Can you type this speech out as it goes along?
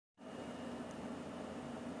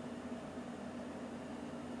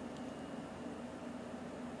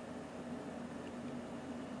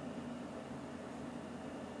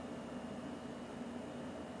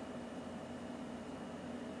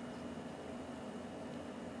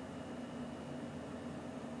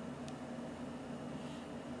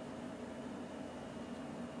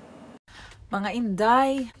Mga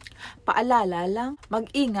inday, paalala lang,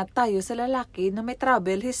 mag-ingat tayo sa lalaki na may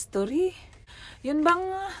travel history. Yun bang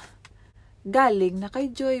galing na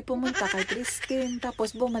kay Joy, pumunta kay Christine,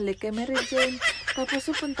 tapos bumalik kay Mary Jane,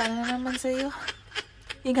 tapos pupunta na naman sa'yo.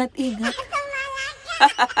 Ingat-ingat.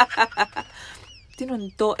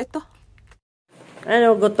 Tinunto, ito.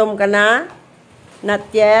 Ano, gutom ka na? Not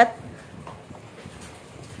yet?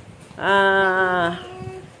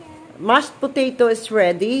 Mashed potato is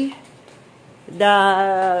ready.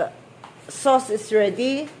 The sauce is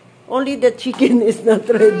ready. Only the chicken is not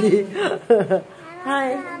ready.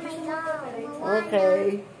 Hi.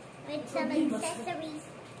 Okay. With some accessories.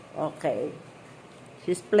 Okay.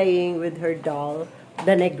 She's playing with her doll,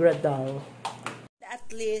 the Negra doll. At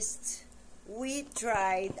least we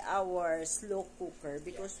tried our slow cooker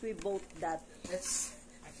because we bought that.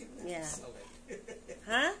 Yeah.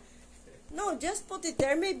 Huh? No, just put it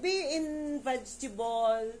there. Maybe in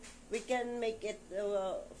vegetable, we can make it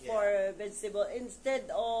for vegetable. Instead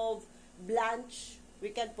of blanch,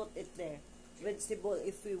 we can put it there. Vegetable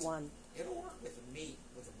if we want. It'll work with the meat,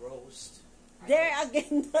 with the roast. There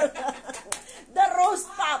again, the roast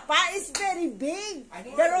papa is very big.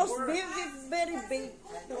 The roast beef is very big.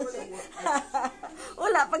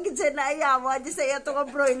 Wala pag isa na ayawa, di sa iya ito ka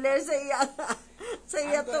broiler, sa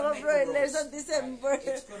iya ito ka broiler sa December.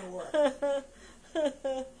 It's gonna work.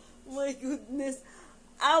 My goodness.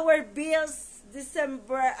 Our bills,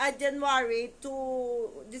 January to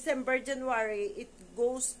January, it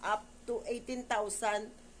goes up to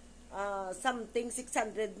 18,000 something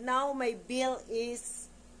 600. Now my bill is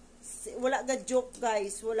wala ga joke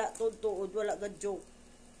guys, wala tuod, wala ga joke.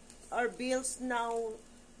 Our bills now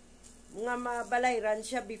nga mabalayran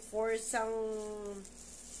siya before sang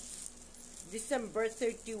December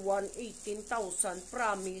 31, 18,000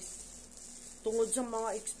 promise. Tungod sa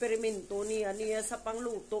mga eksperimento niya sa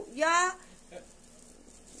pangluto.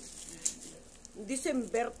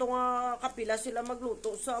 December to nga kapila sila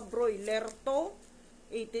magluto sa broiler to.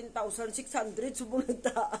 18,600 subong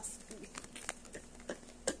nagtaas.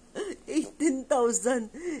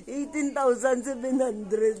 18,700.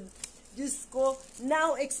 Diyos ko,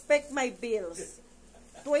 now expect my bills.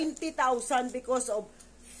 20,000 because of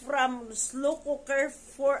from slow cooker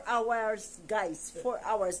 4 hours, guys. 4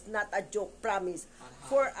 hours, not a joke, promise.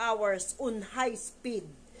 4 hours on high speed.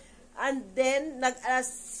 And then,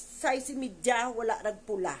 nag-alas 6:30, wala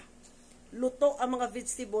nagpula. Luto ang mga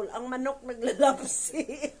vegetable, ang manok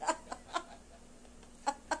naglalapsi.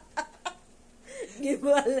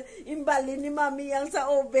 Imbali ni mami yang sa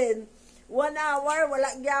oven. 1 hour,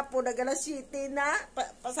 wala gyapo, nag-alas 7 na,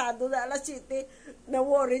 pasado na alas 7,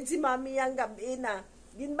 na-worried si mami yang gabi na.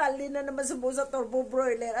 Ginbali na naman sa turbo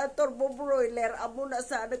broiler. Ang turbo broiler, amo na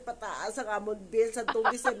sa nagpataas ang amon bill sa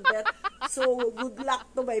 2 December. So, good luck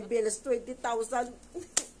to my bills, 20,000.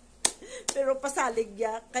 Pero pasalig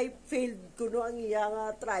niya, kay failed ko no ang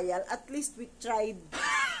iyang trial. At least we tried.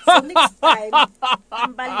 So next time,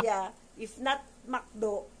 ambalya, if not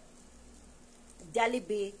McDo,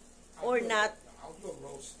 Jollibee, or not, I'll do a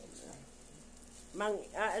roast next time.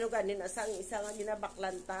 ano ganin, isa nga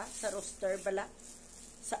ginabaklanta sa roaster bala.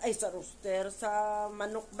 Sa roaster, sa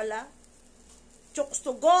manok bala. Chokes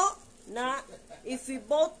to go, na, if we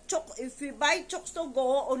buy chokes to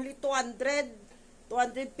go, only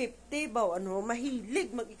 250 ba,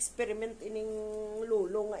 mahilig mag-experiment ining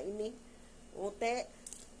lulo nga ini. Ote,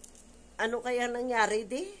 ano kaya nangyari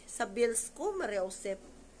di? Sa bills ko, Maria Josep,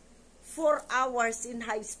 4 hours in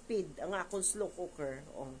high speed ang akong slow cooker.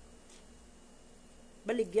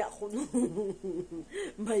 Baligya ko no.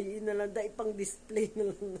 May na lang dahil pang display na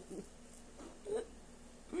lang.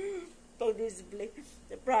 Pang display.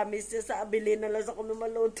 Promise niya sa abili na lang sa kung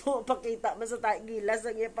maluto. Pakita mo sa gilas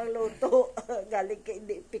ang iya pang luto. Galing ka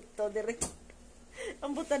hindi epekto dire.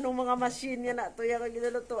 Ang buta ng mga machine niya na ito yung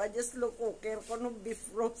ginuluto. Just slow cooker ko ng beef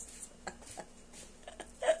roast.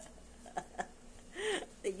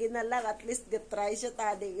 Tigin na lang, at least get-try siya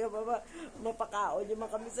tadi. Mapakaon yung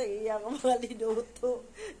mga kami sa iya ng mga linuto.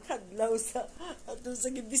 Kadlaw sa ato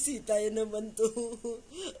sa gibisita yan naman to.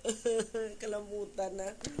 Kalamutan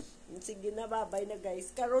na. Sige na, babay na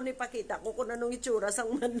guys. Karon ipakita ko kung anong itsura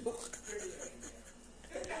sang manok.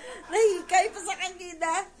 Nahikay pa sa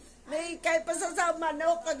kagida. Nahikay pa sa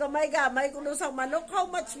manok. Kagamay-gamay kung sa manok. How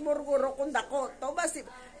much more guro kung dako? To ba si...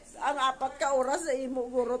 Ang 4 ka oras sa imo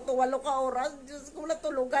guro to 8 ka oras. Diyos ko, wala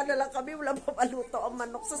tulugan na lang kami. Wala papaluto ang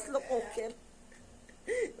manok sa slow cooker.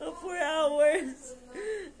 4 hours.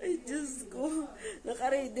 Ay, Diyos ko.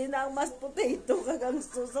 Nakaready na ang mashed potato.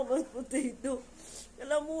 Kagangsto sa mashed potato.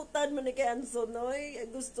 Kalamutan man ni kay Anson. Ay,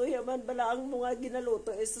 gusto yaman bala ang mga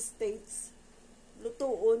ginaluto sa States.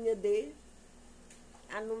 Lutuon niya de.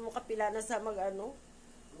 ano mo kapila na sa mag-ano?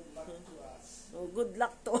 Good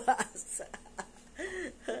luck to us.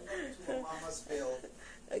 Mama's bill.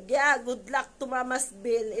 Yeah, good luck to Mama's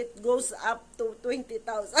bill. It goes up to 20,000.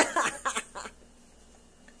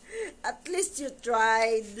 At least you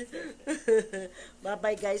tried.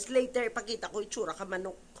 Bye-bye guys. Later, ipakita ko itsura ka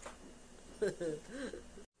manok.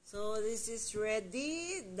 So, this is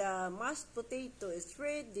ready. The mashed potato is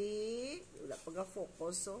ready. Wala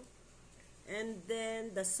pag-focus, oh. And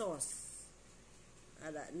then, the sauce.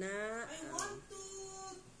 Ala na. I want to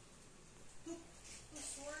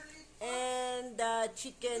swirl it. And the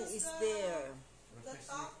chicken is there.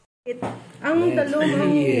 Ang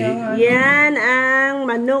talong Yan ang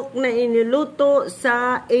manok na iniluto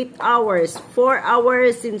sa 8 hours. 4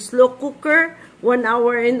 hours in slow cooker, 1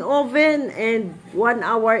 hour in oven, and 1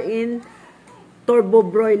 hour in turbo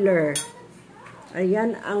broiler.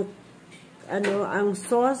 Ayan ang ang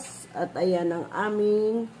sauce at ayan ang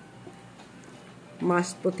aming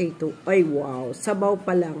mashed potato. Ay wow, sabaw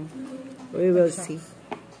pa lang. We will see.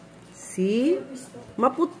 See?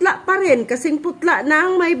 Maputla pa rin, kasing putla na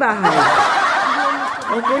ang may bahay.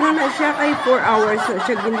 Okay na siya kay 4 hours na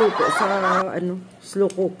siya ginuto sa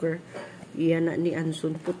slow cooker. Iyan na ni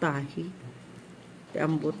Anson putahi.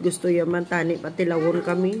 Ambot, gusto yaman tani patilawon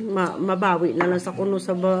kami. Mabawi na lang sa kuno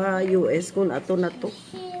sa US kung ato na to.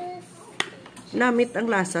 Namit ang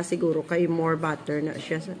lasa siguro kay more butter na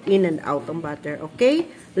siya. In and out ang butter. Okay?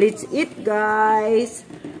 Let's eat guys.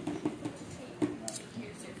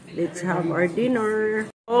 Let's have our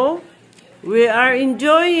dinner. Oh, we are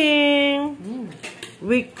enjoying.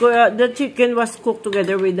 The chicken was cooked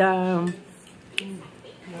together with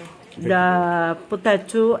the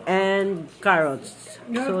potato and carrots.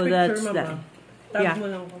 So that's that. Yeah.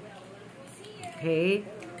 Okay.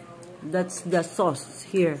 That's the sauce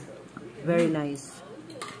here. Very nice.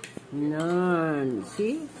 None.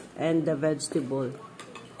 See? And the vegetable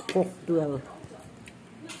cooked well.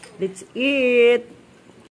 Let's eat.